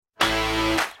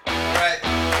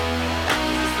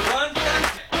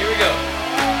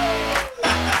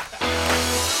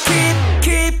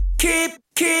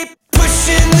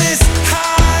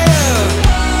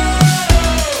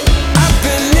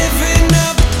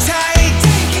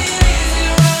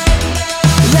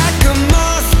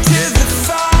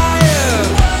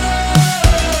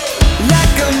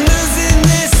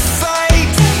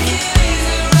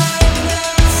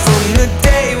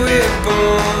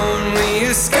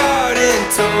and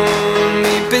torn.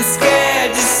 We've been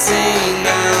scared to sing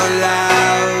out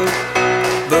loud,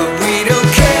 but we don't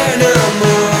care no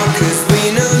more, 'cause we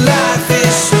know life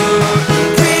is short.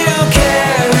 We don't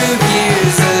care who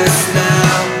hears us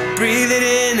now. Breathe it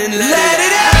in and let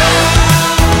it out.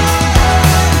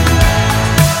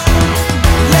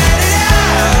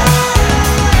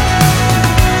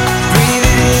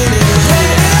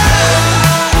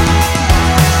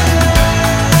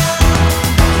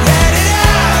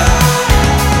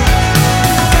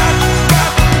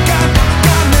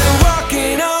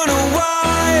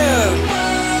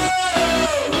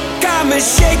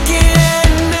 Shaking at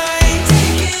night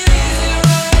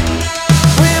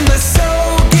when my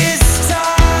soul gets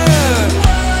tired.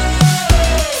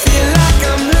 Feel like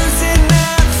I'm losing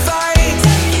that fight.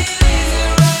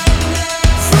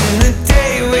 From the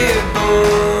day we're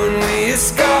born, we're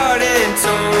scarred and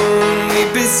torn.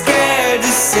 We've been scared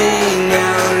to sing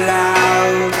out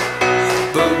loud,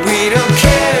 but we don't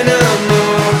care no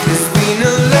more, 'cause we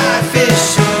know life is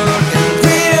short, and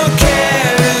we don't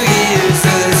care who hears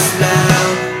us now.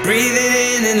 Breathe it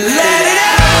in and let it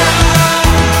out.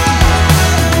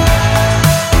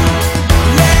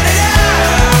 Let it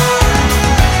out.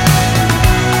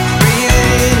 Breathe it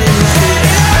in and let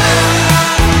it out.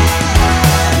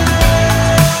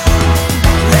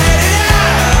 Let it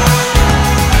out.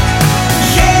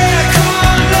 Yeah, come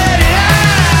on, let it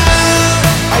out.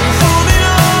 Are you holding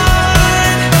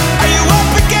on? Are you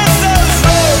up against those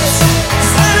ropes?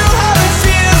 'Cause I know how it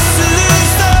feels to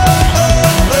lose those.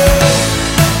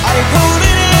 Are you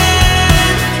holding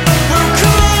in? Well,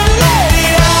 come on, let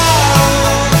it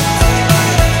out.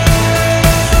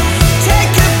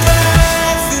 Take a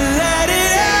breath and let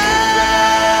it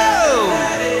out.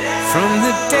 From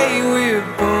the day we're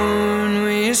born,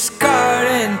 we're scarred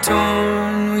and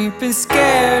torn. We've been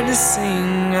scared to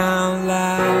sing out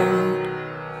loud,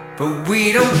 but we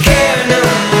don't care no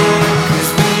more.